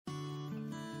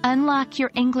Unlock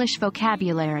your English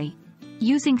vocabulary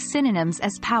using synonyms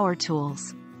as power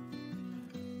tools.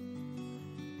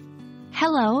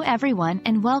 Hello everyone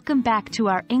and welcome back to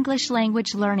our English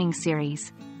language learning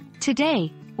series.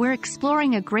 Today, we're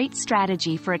exploring a great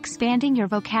strategy for expanding your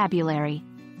vocabulary,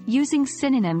 using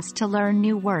synonyms to learn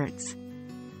new words.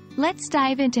 Let's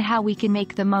dive into how we can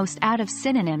make the most out of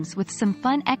synonyms with some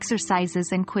fun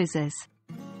exercises and quizzes.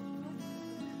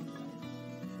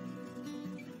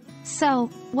 So,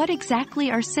 what exactly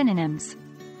are synonyms?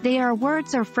 They are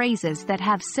words or phrases that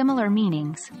have similar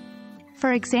meanings.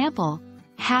 For example,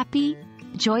 happy,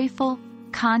 joyful,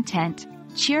 content,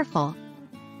 cheerful.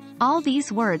 All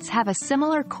these words have a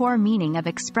similar core meaning of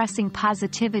expressing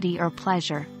positivity or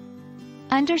pleasure.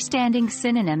 Understanding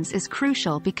synonyms is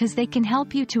crucial because they can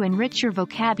help you to enrich your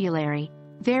vocabulary,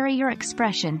 vary your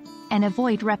expression, and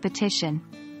avoid repetition.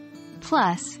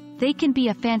 Plus, they can be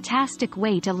a fantastic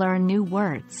way to learn new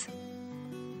words.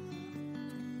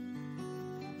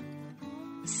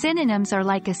 Synonyms are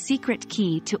like a secret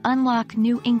key to unlock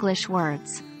new English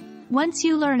words. Once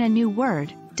you learn a new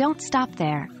word, don't stop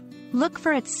there. Look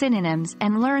for its synonyms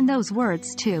and learn those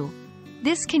words too.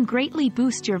 This can greatly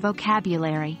boost your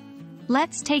vocabulary.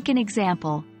 Let's take an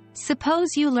example.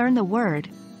 Suppose you learn the word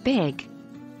big.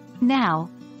 Now,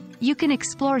 you can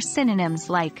explore synonyms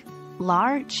like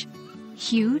large,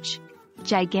 huge,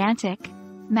 gigantic,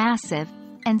 massive,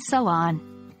 and so on.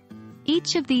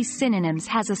 Each of these synonyms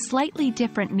has a slightly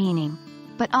different meaning,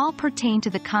 but all pertain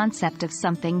to the concept of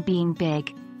something being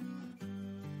big.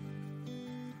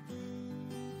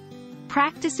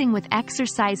 Practicing with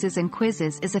exercises and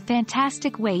quizzes is a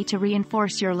fantastic way to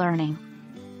reinforce your learning.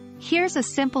 Here's a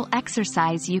simple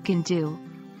exercise you can do.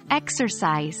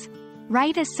 Exercise.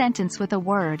 Write a sentence with a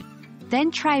word,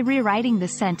 then try rewriting the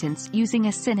sentence using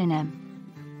a synonym.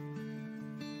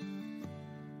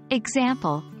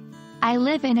 Example: I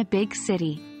live in a big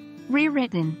city.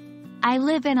 Rewritten: I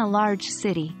live in a large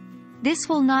city. This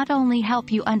will not only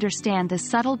help you understand the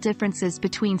subtle differences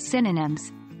between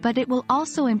synonyms, but it will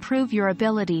also improve your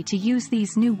ability to use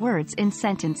these new words in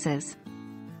sentences.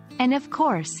 And of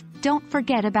course, don't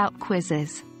forget about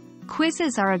quizzes.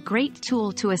 Quizzes are a great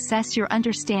tool to assess your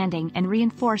understanding and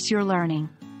reinforce your learning.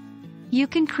 You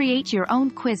can create your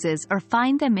own quizzes or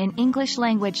find them in English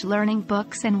language learning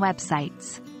books and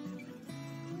websites.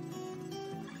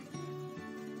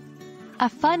 A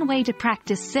fun way to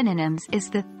practice synonyms is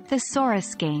the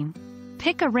Thesaurus Game.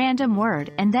 Pick a random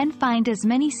word and then find as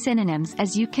many synonyms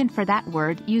as you can for that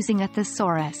word using a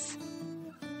thesaurus.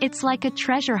 It's like a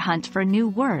treasure hunt for new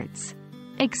words.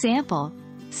 Example: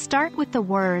 start with the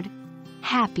word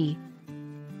happy.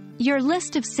 Your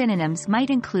list of synonyms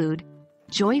might include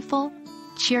joyful,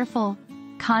 cheerful,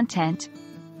 content,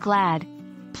 glad,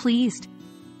 pleased,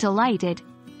 delighted,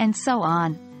 and so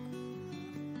on.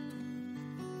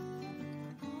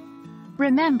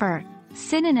 Remember,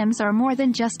 synonyms are more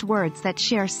than just words that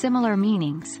share similar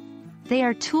meanings. They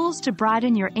are tools to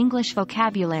broaden your English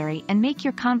vocabulary and make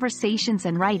your conversations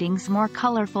and writings more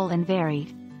colorful and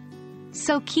varied.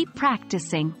 So keep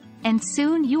practicing, and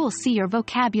soon you will see your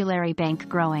vocabulary bank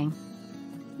growing.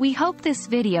 We hope this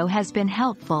video has been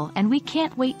helpful and we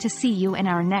can't wait to see you in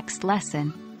our next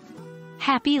lesson.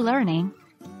 Happy learning!